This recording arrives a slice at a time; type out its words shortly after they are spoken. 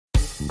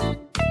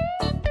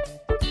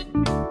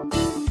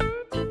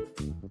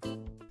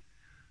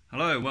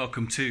Hello,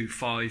 welcome to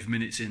 5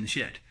 Minutes in the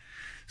Shed.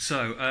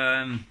 So,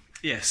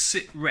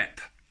 sit rep.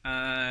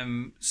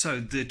 So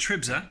the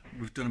TriBSA,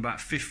 we've done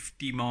about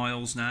 50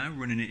 miles now,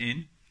 running it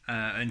in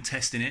and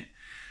testing it.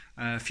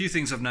 A few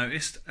things I've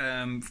noticed.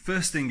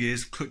 First thing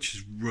is, clutch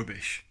is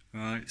rubbish.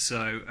 Right,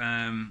 so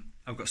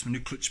I've got some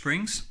new clutch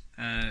springs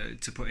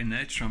to put in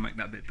there to try and make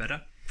that a bit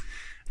better.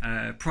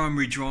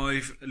 Primary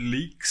drive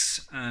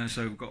leaks,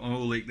 so we've got an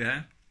oil leak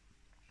there.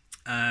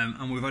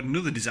 And we've had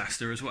another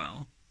disaster as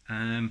well.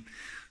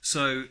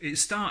 So it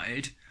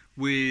started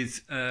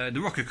with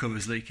the rocker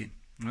covers leaking.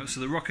 Right? So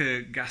the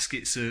rocker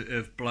gaskets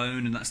have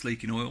blown and that's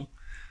leaking oil.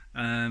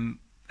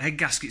 Head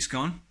gasket's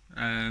gone,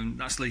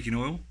 that's leaking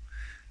oil.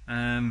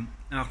 And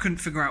I couldn't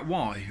figure out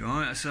why,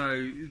 right? So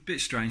it's a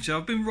bit strange. So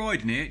I've been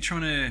riding it,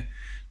 trying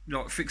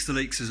to fix the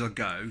leaks as I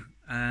go.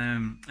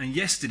 And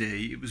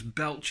yesterday it was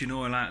belching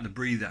oil out of the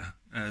breather,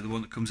 the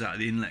one that comes out of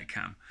the inlet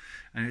cam,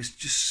 and it's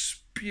just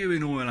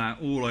spewing oil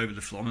out all over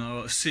the floor. I mean,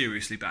 that was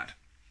seriously bad.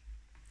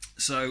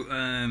 So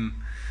I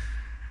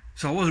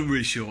wasn't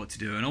really sure what to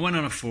do, and I went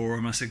on a forum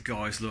and I said,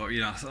 guys, look,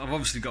 I've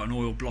obviously got an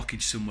oil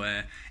blockage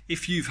somewhere.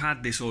 If you've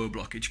had this oil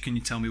blockage, can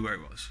you tell me where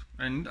it was?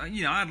 And I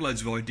had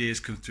loads of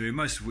ideas come through,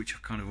 most of which I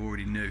kind of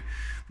already knew.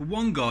 But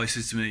one guy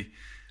said to me,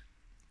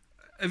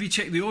 have you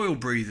checked the oil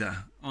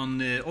breather on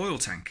the oil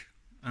tank?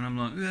 And I'm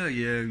like,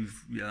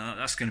 yeah,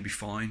 that's going to be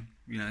fine.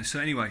 So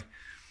anyway,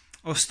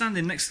 I was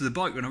standing next to the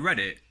bike when I read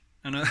it,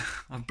 and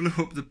I blew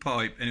up the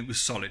pipe, and it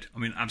was solid. I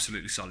mean,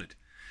 absolutely solid.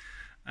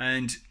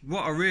 And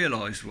what I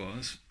realised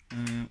was,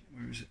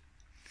 where is it?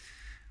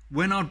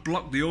 When I'd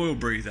blocked the oil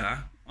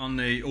breather on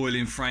the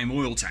oiling frame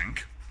oil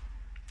tank,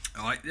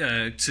 right,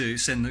 to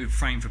send the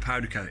frame for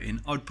powder coating,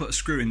 I'd put a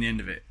screw in the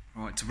end of it,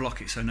 right, to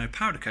block it, so no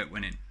powder coat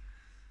went in.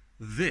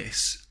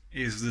 This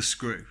is the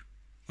screw,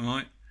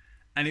 right,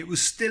 and it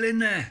was still in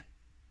there.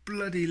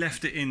 Bloody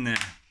left it in there,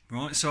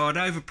 right. So I'd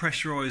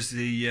overpressurised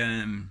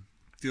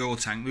the oil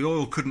tank. The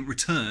oil couldn't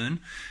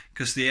return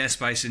because the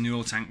airspace in the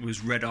oil tank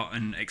was red hot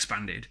and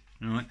expanded.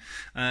 Right,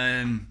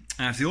 and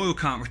if the oil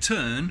can't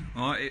return,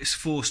 right, it's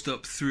forced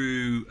up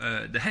through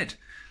the head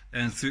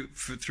and through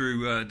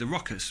the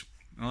rockers,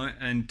 right,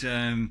 and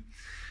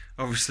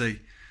obviously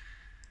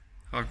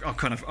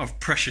I've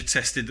pressure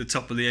tested the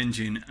top of the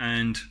engine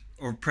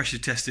or pressure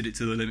tested it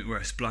to the limit where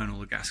it's blown all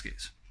the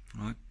gaskets,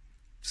 right.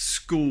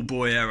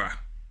 Schoolboy error,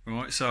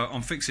 right. So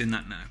I'm fixing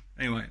that now.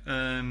 Anyway,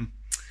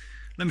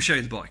 let me show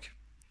you the bike.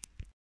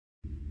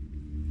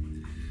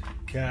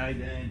 Okay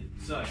then,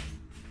 so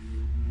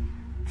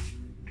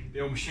the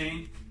old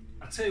machine,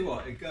 I tell you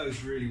what, it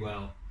goes really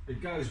well.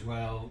 It goes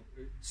well,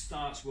 it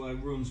starts well,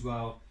 runs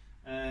well.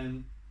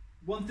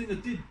 One thing I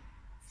did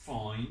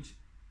find,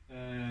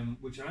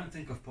 which I don't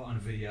think I've put on a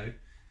video,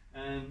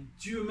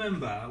 do you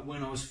remember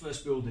when I was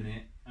first building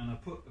it and I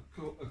put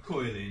a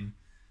coil in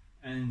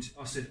and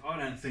I said, I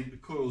don't think the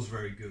coil's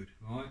very good,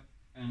 right?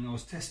 And I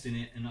was testing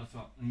it and I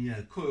thought, oh, yeah,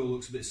 the coil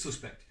looks a bit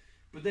suspect.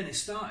 But then it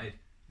started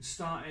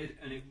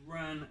and it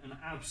ran an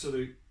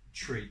absolute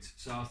treat.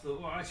 So I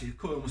thought, well, actually the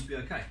coil must be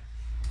okay.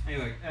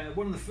 Anyway,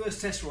 one of the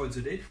first test rides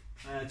I did,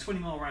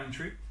 20-mile round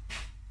trip,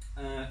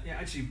 it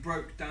actually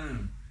broke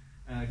down,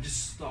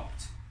 just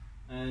stopped,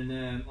 and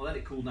I let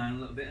it cool down a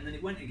little bit, and then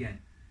it went again,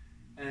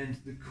 and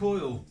the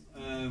coil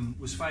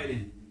was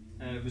failing.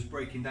 It was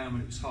breaking down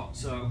when it was hot,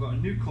 so I've got a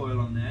new coil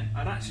on there.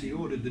 I'd actually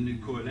ordered the new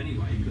coil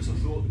anyway because I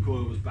thought the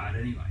coil was bad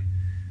anyway.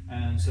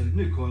 So the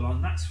new coil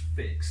on, that's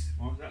fixed.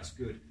 Right, that's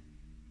good.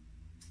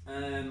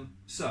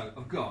 So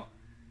I've got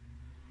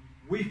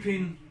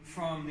weeping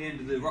from the end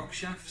of the rock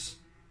shafts,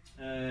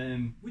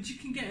 which you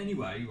can get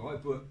anyway,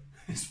 right? But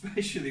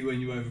especially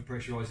when you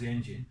overpressurise the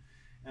engine.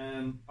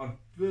 I've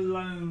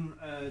blown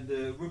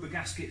the rubber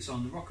gaskets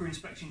on the rocker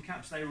inspection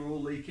caps; they were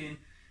all leaking.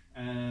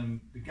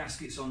 The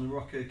gaskets on the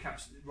rocker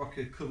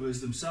covers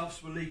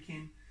themselves were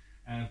leaking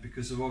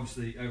because of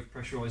obviously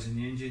overpressurising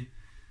the engine.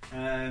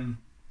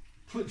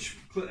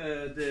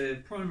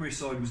 The primary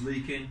side was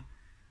leaking.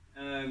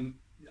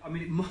 I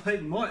mean, it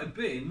might have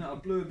been that I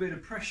blew a bit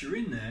of pressure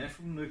in there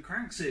from the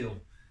crank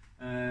seal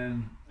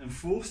and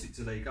forced it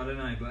to leak. I don't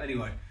know, but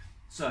anyway.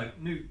 So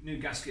new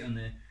gasket on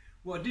there.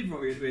 What I did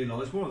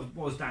realise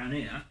was down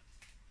here,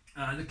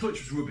 the clutch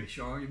was rubbish.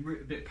 Right?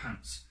 A bit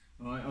pants.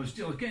 Right? I was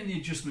getting the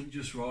adjustment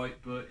just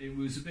right, but it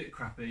was a bit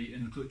crappy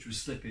and the clutch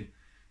was slipping.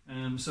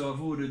 So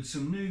I've ordered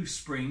some new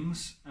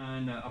springs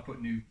and I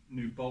put new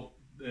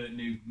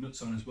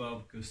nuts on as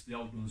well because the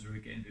old ones were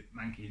getting a bit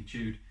manky and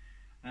chewed.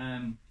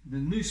 The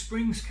new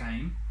springs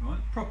came, right,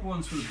 proper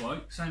ones for the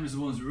bike, same as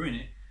the ones that were in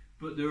it,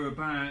 but they're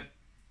about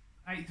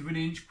 1/8 of an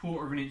inch,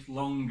 1/4 of an inch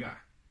longer,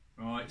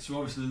 right. So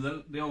obviously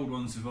the old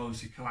ones have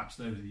obviously collapsed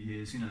over the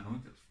years.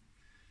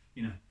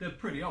 They're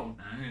pretty old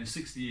now,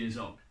 60 years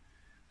old.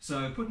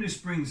 So I put new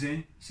springs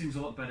in, seems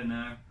a lot better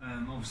now.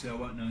 Obviously I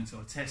won't know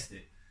until I test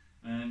it.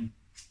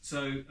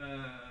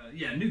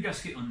 Yeah, new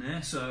gasket on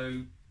there.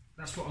 So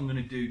that's what I'm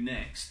going to do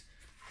next.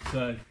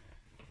 So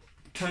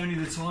Tony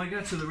the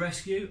Tiger to the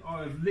rescue.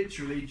 I've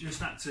literally just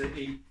had to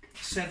eat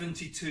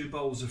 72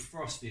 bowls of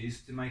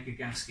Frosties to make a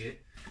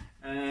gasket.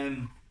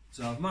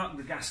 So I've marked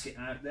the gasket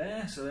out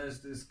there. So there's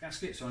the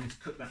gasket. So I need to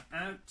cut that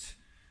out.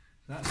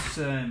 So that's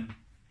the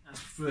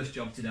first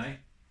job today.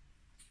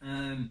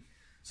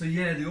 So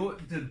yeah,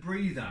 the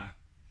breather.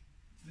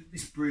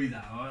 This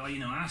breather, I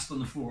asked on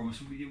the forum, I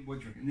said, what do you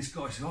reckon? And this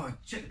guy said, oh,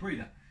 check the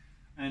breather.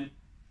 And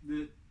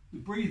the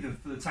breather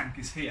for the tank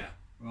is here,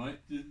 right?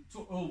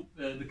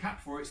 The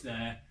cap for it's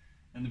there,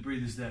 and the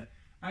breather's there.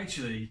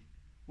 Actually,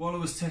 while I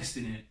was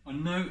testing it, I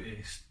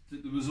noticed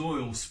that there was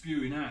oil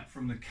spewing out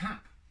from the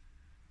cap,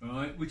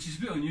 right? Which is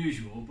a bit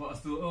unusual, but I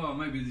thought, oh,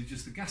 maybe they're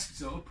just the gasket.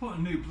 So I put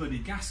a new bloody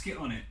gasket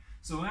on it.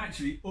 So I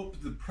actually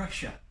upped the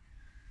pressure.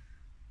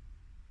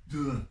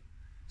 Duh.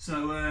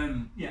 So,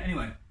 yeah,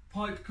 anyway,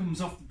 pipe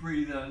comes off the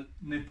breather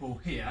nipple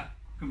here,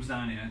 comes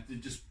down here,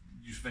 it just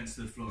vents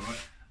to the floor, right?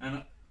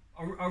 And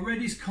I read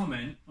his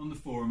comment on the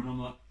forum, and I'm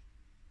like,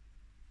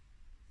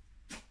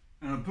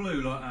 and I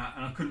blew like that,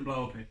 and I couldn't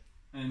blow up it.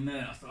 And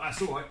I thought,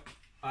 that's all right,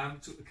 I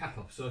haven't took the cap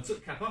off. So I took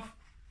the cap off,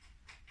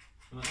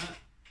 like that,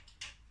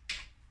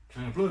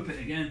 and I blew up it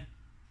again.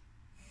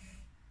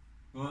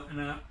 Right, and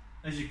now,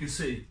 as you can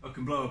see, I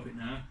can blow up it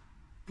now,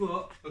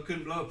 but I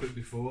couldn't blow up it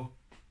before.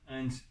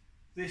 And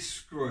this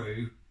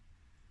screw,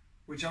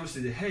 which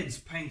obviously the head's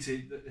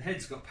painted, the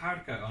head's got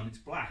powder coat on, it's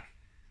black.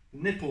 The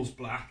nipple's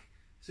black.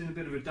 It's in a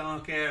bit of a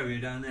dark area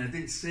down there. I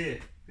didn't see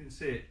it,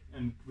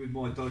 and with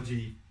my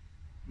dodgy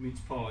mince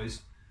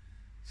pies.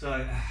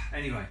 So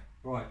anyway,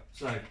 right,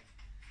 so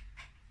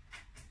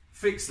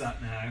fix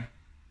that now.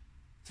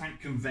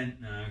 Tank can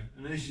vent now,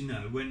 and as you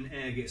know, when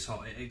air gets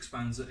hot, it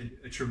expands at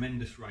a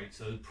tremendous rate,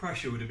 so the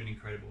pressure would have been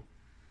incredible.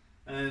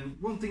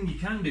 One thing you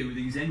can do with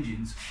these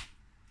engines,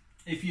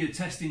 if you're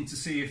testing to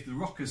see if the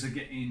rockers are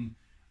getting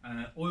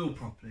oil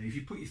properly, if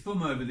you put your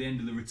thumb over the end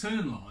of the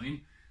return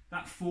line,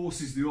 that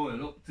forces the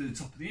oil up to the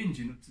top of the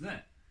engine, up to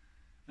there.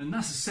 And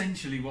that's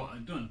essentially what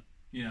I'd done.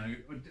 You know,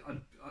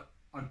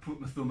 I'd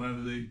put my thumb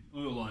over the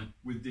oil line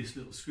with this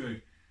little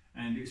screw,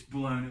 and it's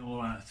blown it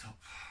all out the top.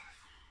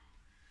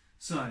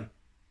 So,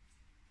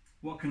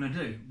 what can I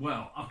do?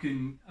 Well, I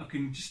can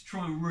just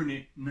try and run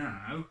it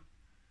now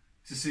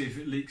to see if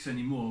it leaks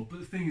anymore.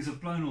 But the thing is,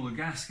 I've blown all the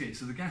gaskets,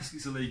 so the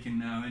gaskets are leaking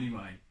now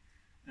anyway,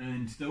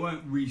 and they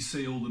won't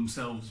reseal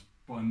themselves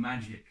by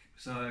magic.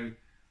 So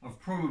I've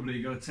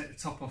probably got to take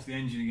the top off the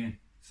engine again.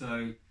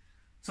 So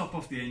top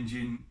off the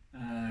engine,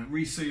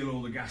 reseal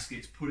all the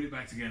gaskets, put it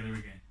back together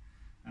again.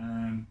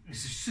 It's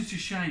such a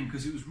shame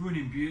because it was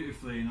running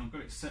beautifully and I've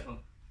got it set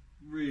up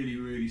really,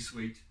 really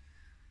sweet.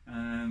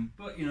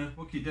 But you know,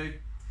 what can you do?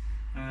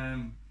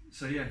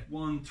 So yeah,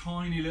 one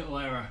tiny little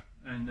error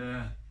and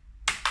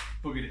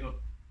buggered it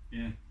up.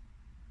 Yeah,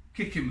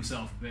 kicking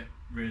myself a bit,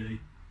 really.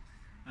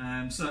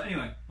 So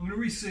anyway, I'm going to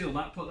reseal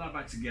that, put that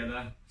back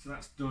together. So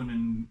that's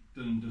done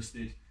and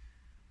dusted.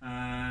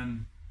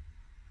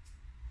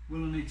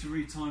 Will I need to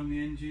retime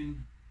the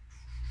engine?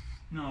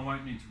 No, I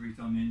won't need to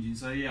retime the engine.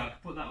 So yeah, I can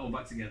put that all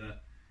back together.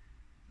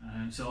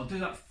 So I'll do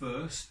that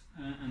first,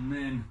 and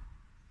then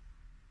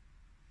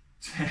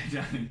tear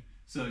down.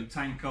 So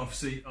tank off,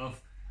 seat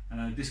off,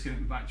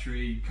 disconnect the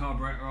battery,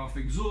 carburetor off,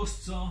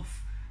 exhausts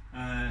off,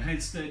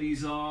 head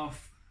steadies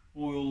off,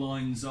 oil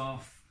lines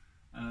off,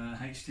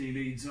 HT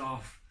leads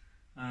off.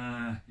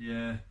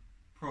 Yeah,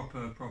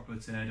 proper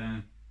tear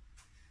down.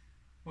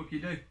 What can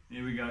you do?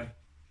 Here we go.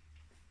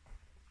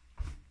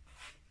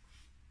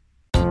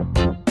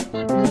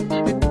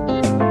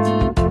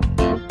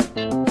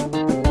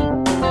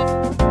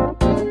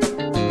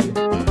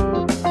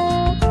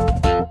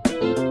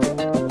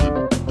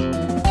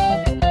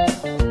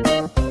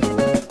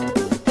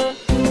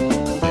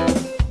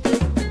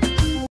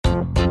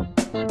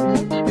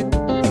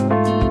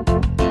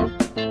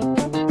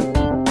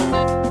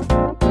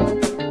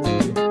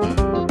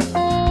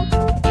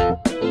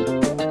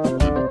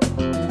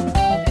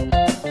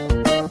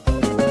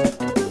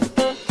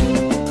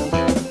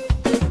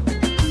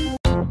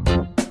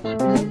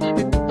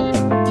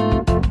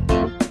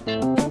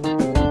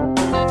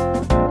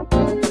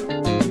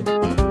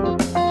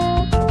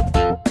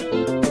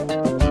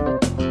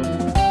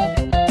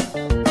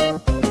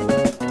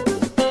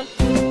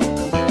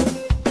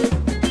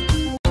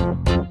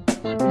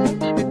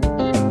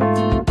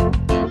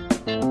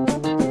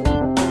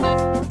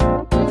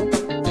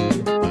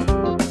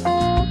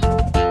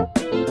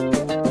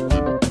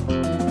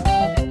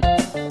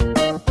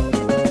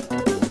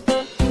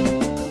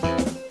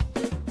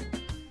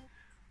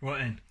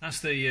 That's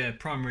the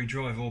primary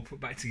drive all put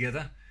back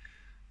together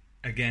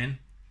again.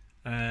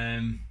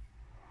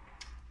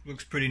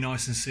 Looks pretty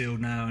nice and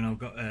sealed now, and I've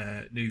got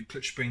new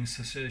clutch springs,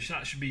 so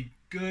that should be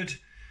good.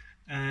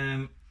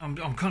 I'm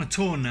kind of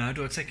torn now.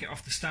 Do I take it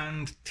off the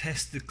stand,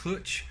 test the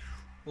clutch,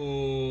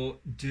 or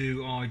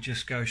do I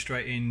just go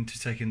straight into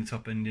taking the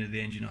top end of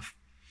the engine off?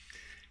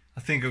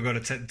 I think I've got to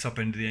take the top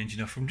end of the engine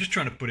off. I'm just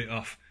trying to put it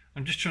off.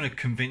 I'm just trying to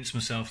convince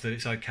myself that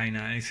it's okay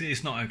now.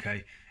 It's not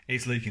okay.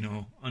 It's leaking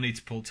oil. I need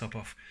to pull the top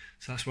off.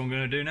 So that's what I'm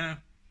going to do now.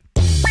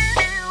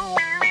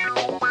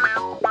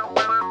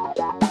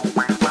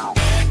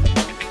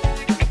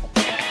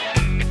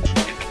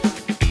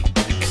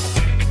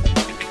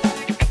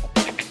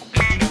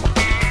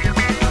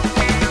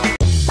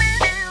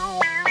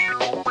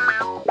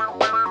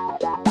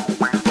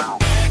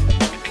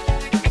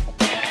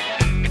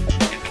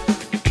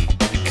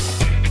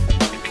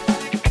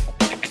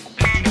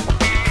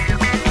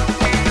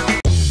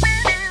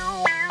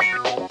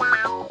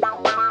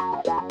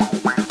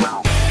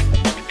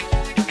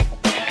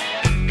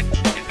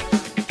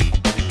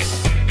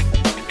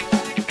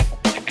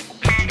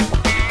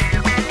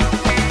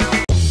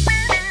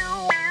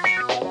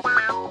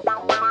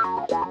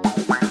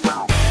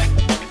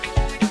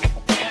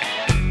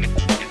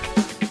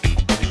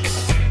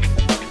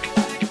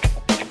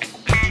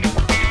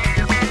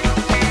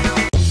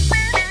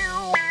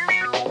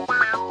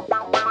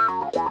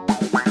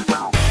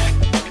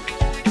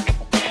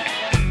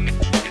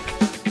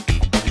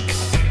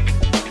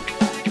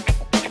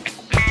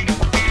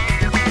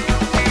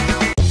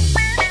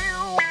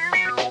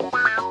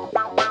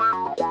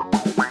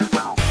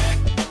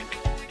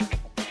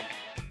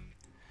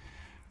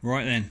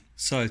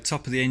 So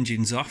top of the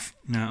engine's off.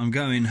 Now I'm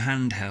going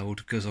handheld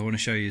because I want to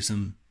show you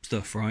some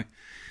stuff, right?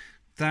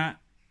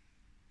 That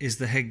is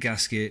the head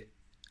gasket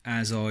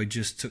as I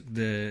just took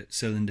the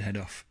cylinder head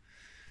off.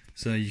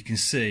 So you can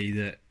see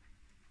that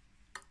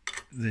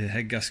the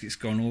head gasket's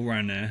gone all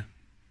around there.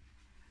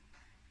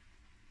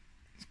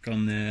 It's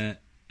gone there,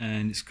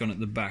 and it's gone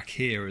at the back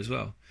here as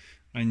well.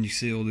 And you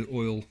see all the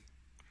oil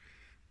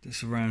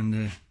that's around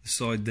the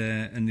side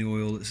there, and the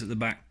oil that's at the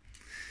back.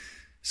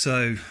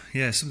 So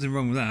yeah, something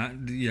wrong with that.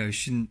 You know, you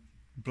shouldn't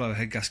blow a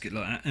head gasket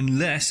like that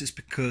unless it's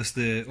because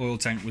the oil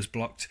tank was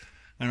blocked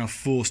and I've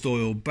forced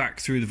oil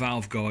back through the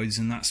valve guides,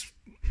 and that's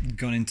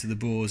gone into the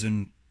bores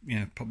and, you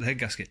know, pop the head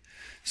gasket.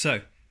 So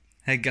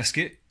head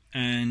gasket,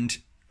 and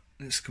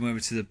let's come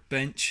over to the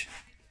bench.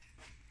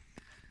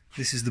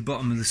 This is the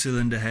bottom of the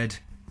cylinder head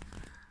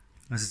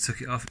as I took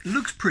it off. It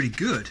looks pretty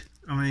good.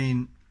 I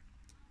mean,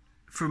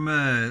 from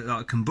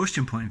like a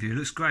combustion point of view, it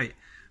looks great,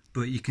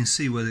 but you can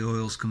see where the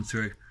oil's come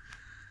through.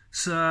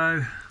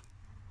 So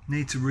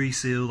need to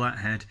reseal that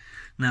head.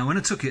 Now when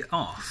I took it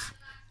off,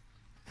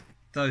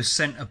 those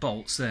centre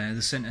bolts there,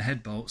 the centre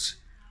head bolts,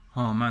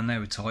 oh man, they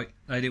were tight.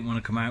 They didn't want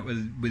to come out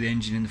with the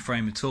engine in the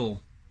frame at all.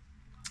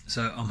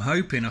 So I'm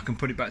hoping I can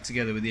put it back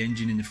together with the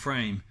engine in the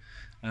frame.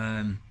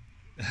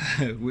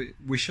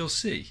 We shall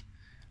see.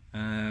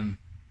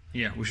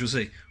 Yeah, we shall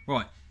see.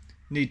 Right,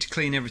 need to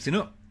clean everything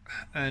up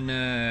and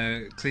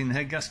clean the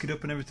head gasket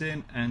up and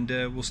everything, and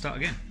we'll start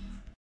again.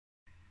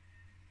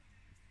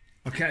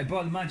 Okay,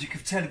 by the magic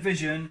of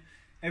television,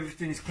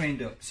 everything is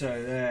cleaned up.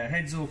 So the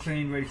head's all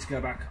clean, ready to go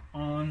back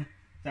on.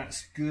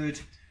 That's good.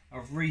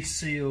 I've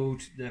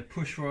resealed the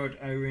pushrod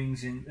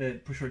O-rings in,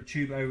 pushrod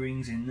tube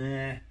O-rings in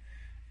there.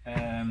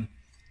 I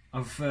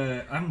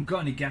haven't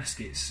got any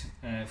gaskets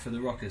for the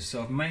rockers,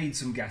 so I've made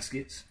some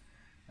gaskets.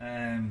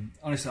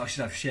 Honestly, I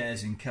should have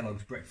shares in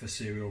Kellogg's breakfast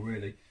cereal,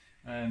 really.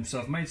 So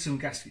I've made some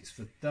gaskets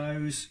for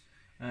those,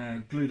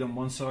 glued on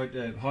one side,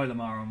 High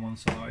Lamar on one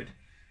side,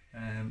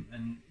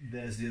 and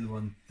there's the other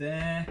one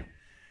there.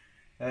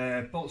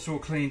 Bolts are all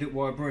cleaned up,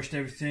 wire brushed,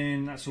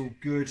 everything, that's all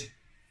good.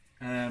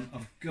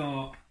 I've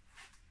got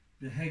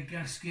the head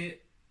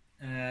gasket,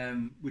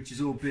 which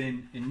has all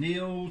been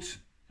annealed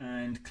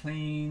and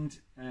cleaned,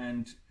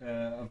 and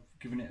I've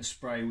given it a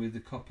spray with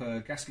the copper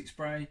gasket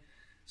spray,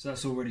 so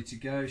that's all ready to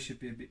go. Should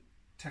be a bit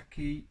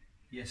tacky.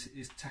 Yes, it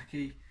is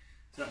tacky,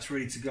 so that's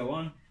ready to go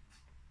on.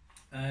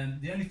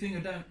 The only thing I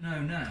don't know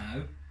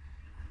now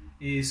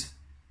is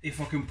if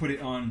I can put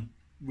it on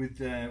with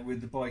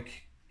the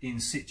bike in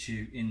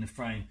situ in the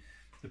frame.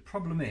 The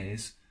problem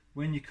is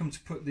when you come to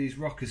put these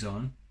rockers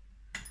on,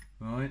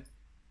 right,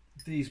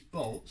 these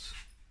bolts,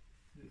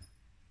 bit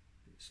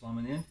slime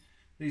in the end,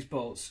 these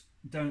bolts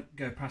don't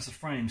go past the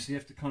frame, so you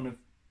have to kind of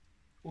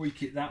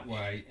oik it that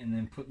way and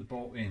then put the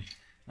bolt in.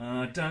 And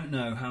I don't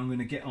know how I'm going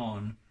to get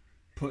on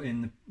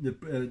putting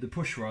the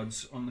push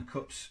rods on the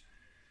cups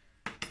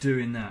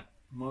doing that.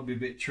 Might be a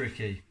bit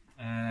tricky.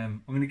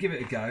 I'm going to give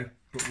it a go,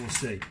 but we'll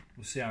see.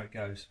 We'll see how it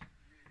goes.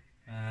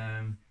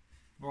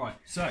 Right,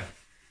 so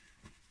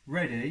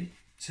ready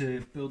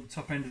to build the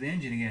top end of the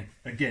engine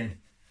again.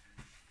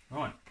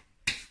 Right,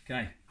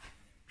 okay.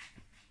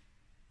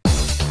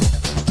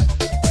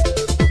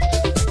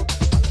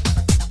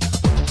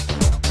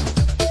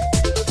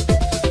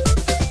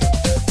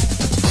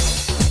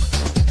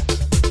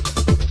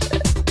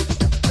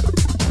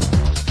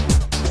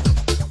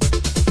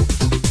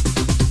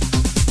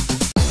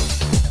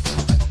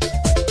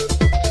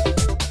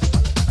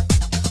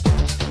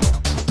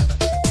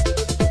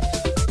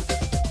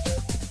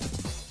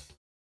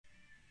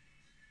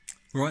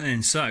 Right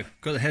then, so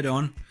got the head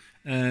on.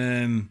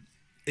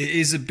 It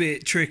is a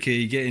bit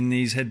tricky getting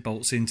these head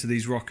bolts into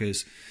these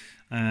rockers,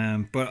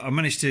 but I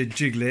managed to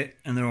jiggle it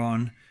and they're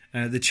on.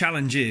 The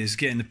challenge is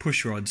getting the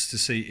push rods to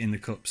seat in the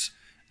cups,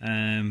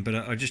 but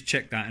I just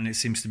checked that and it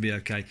seems to be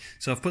okay.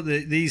 So I've put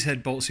these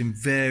head bolts in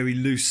very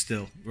loose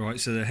still, right?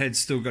 So the head's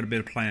still got a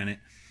bit of play on it.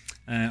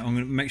 I'm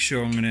going to make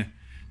sure I'm going to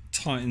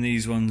tighten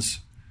these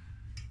ones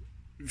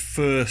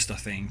first, I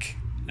think.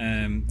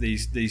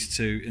 These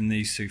two and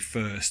these two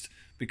first,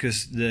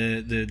 because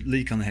the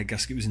leak on the head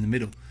gasket was in the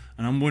middle,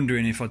 and I'm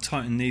wondering if I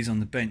tighten these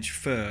on the bench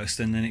first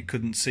and then it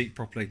couldn't seat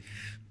properly.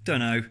 Don't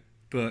know,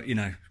 but you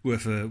know,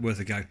 worth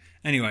a go.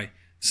 Anyway,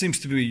 seems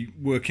to be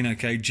working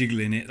okay,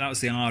 jiggling it. That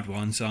was the hard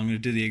one, so I'm going to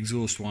do the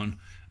exhaust one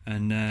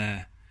and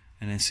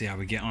then see how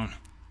we get on.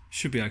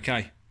 Should be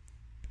okay.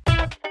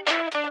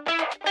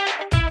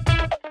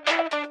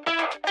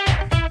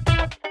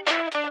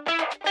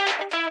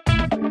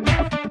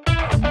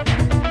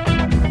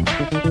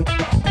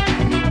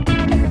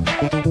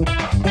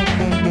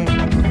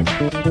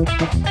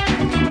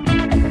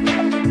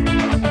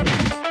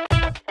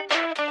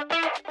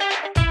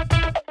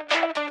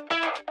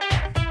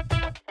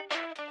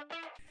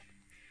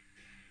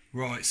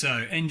 Right,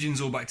 so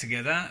engine's all back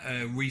together,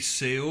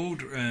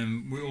 resealed,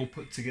 we're all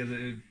put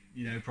together,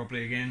 you know,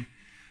 properly again.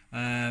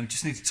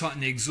 Just need to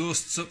tighten the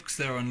exhausts up because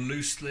they're on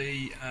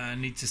loosely.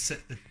 Need to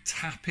set the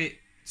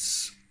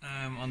tappets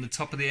on the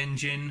top of the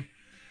engine,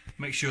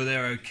 make sure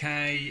they're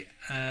okay.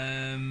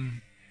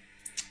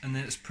 and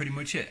then it's pretty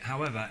much it.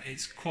 However,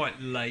 it's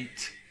quite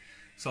late.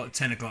 It's like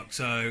 10 o'clock,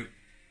 so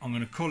I'm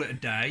going to call it a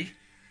day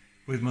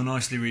with my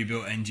nicely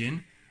rebuilt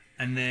engine,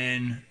 and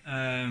then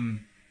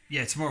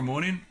yeah, tomorrow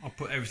morning I'll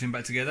put everything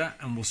back together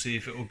and we'll see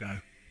if it will go.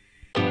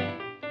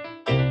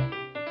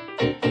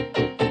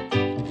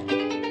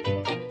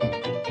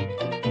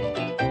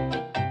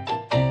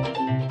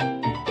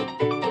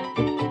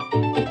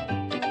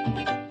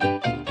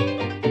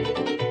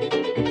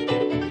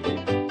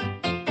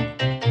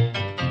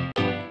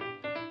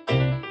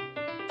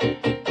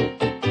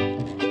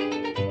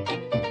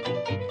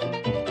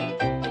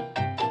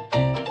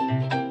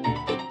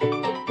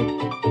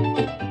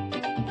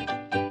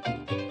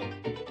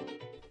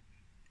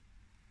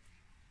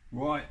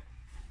 Right,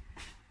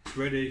 it's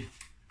ready.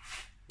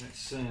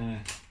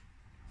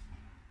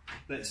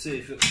 Let's see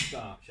if it'll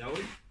start, shall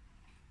we?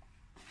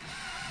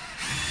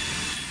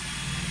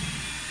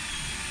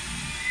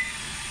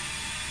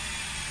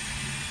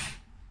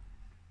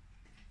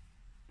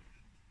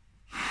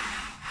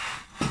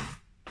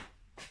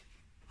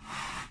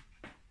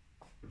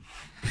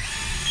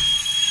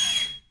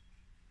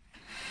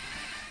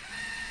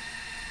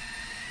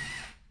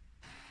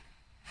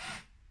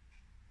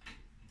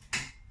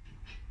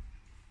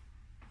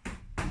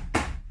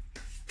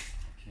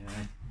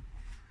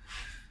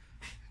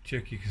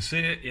 Check you can see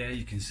it. Yeah,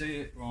 you can see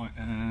it. Right,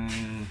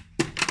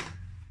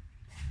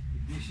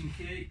 ignition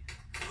key.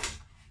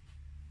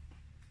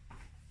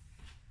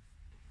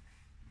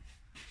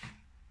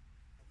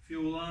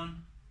 Fuel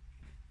on.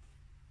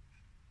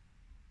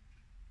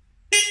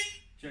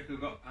 Check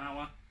I've got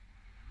power.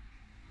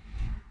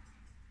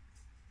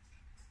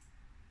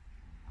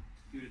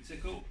 Give it a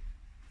tickle.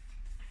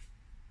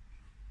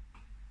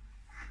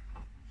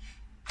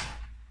 Check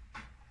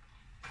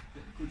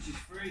the clutch is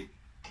free,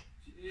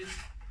 which it is.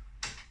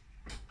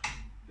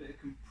 Bit of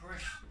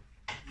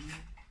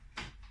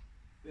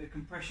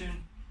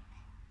compression.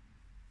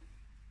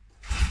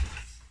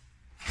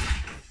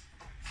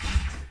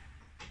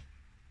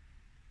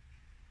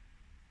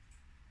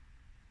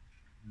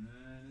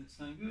 That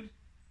sounds good.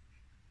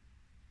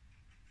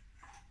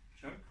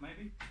 Choke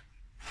maybe.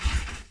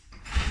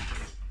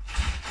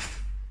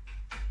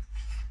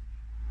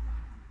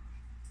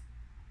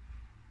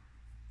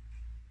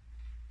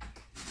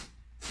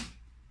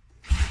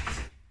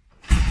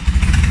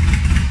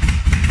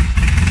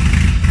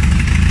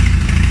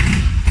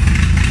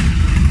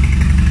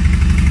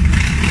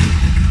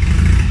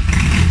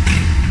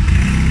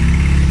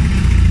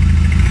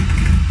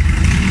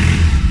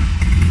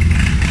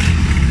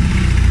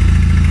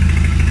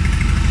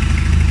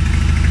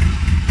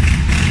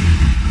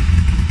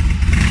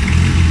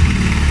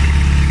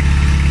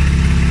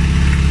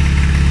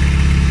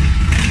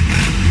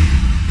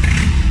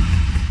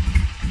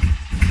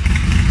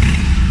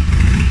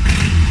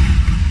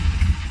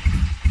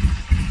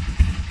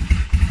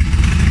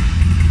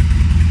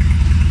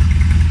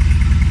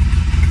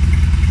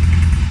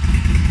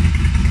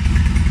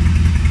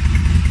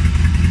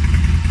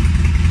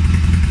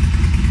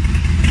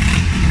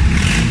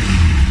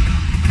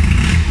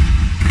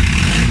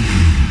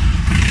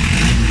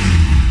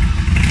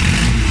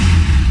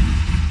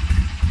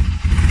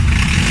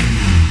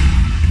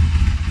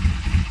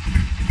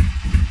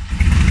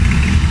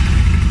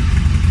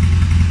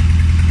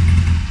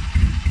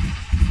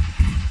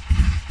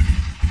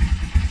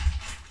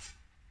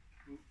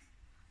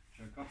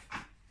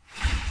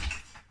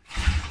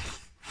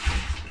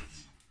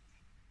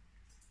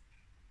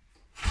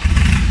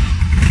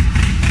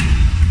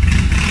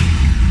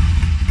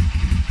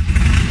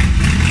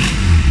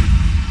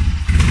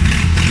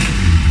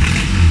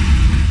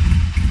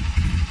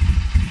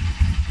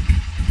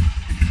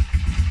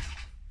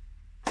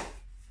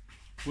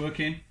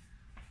 Working.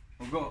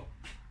 I've got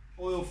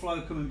oil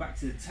flow coming back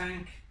to the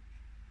tank.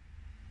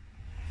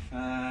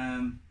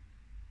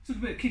 Took a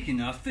bit of kicking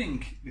now. I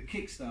think the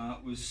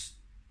kickstart was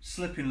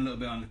slipping a little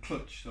bit on the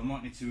clutch, so I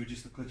might need to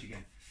adjust the clutch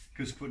again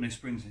because I put no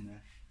springs in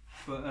there.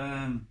 But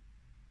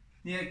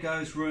yeah, it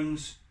goes,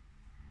 runs,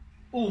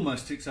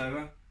 almost ticks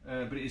over,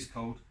 but it is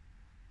cold.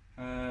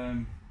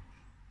 I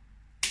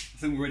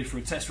think we're ready for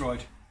a test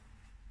ride.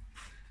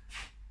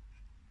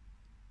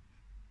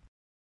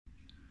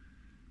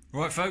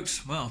 Right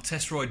folks, well,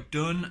 test ride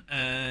done,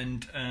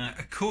 and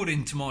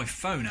according to my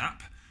phone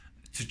app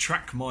to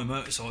track my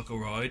motorcycle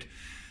ride,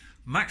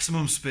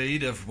 maximum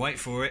speed of, wait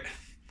for it,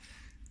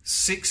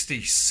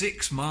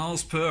 66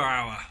 miles per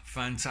hour.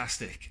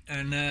 Fantastic.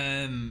 And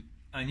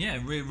yeah,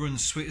 rear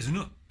runs sweet as a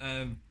nut.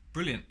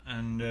 Brilliant.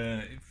 And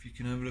if you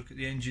can have a look at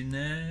the engine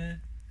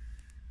there,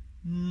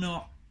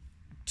 not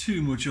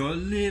too much, or a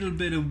little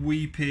bit of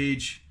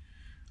weepage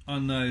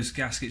on those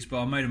gaskets,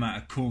 but I made them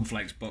out of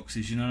cornflakes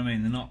boxes, you know what I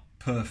mean? They're not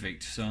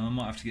perfect, so I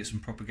might have to get some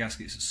proper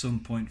gaskets at some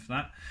point for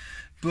that.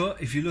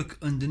 But if you look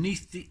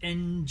underneath the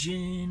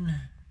engine,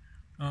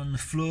 on the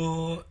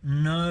floor,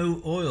 no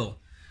oil.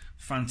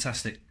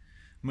 Fantastic.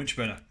 Much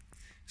better.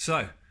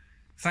 So,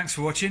 thanks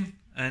for watching,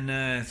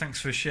 and thanks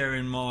for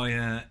sharing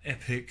my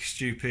epic,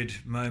 stupid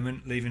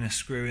moment, leaving a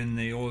screw in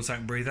the oil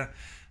tank breather.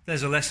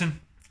 There's a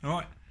lesson.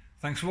 Alright,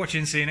 Thanks for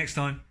watching. See you next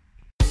time.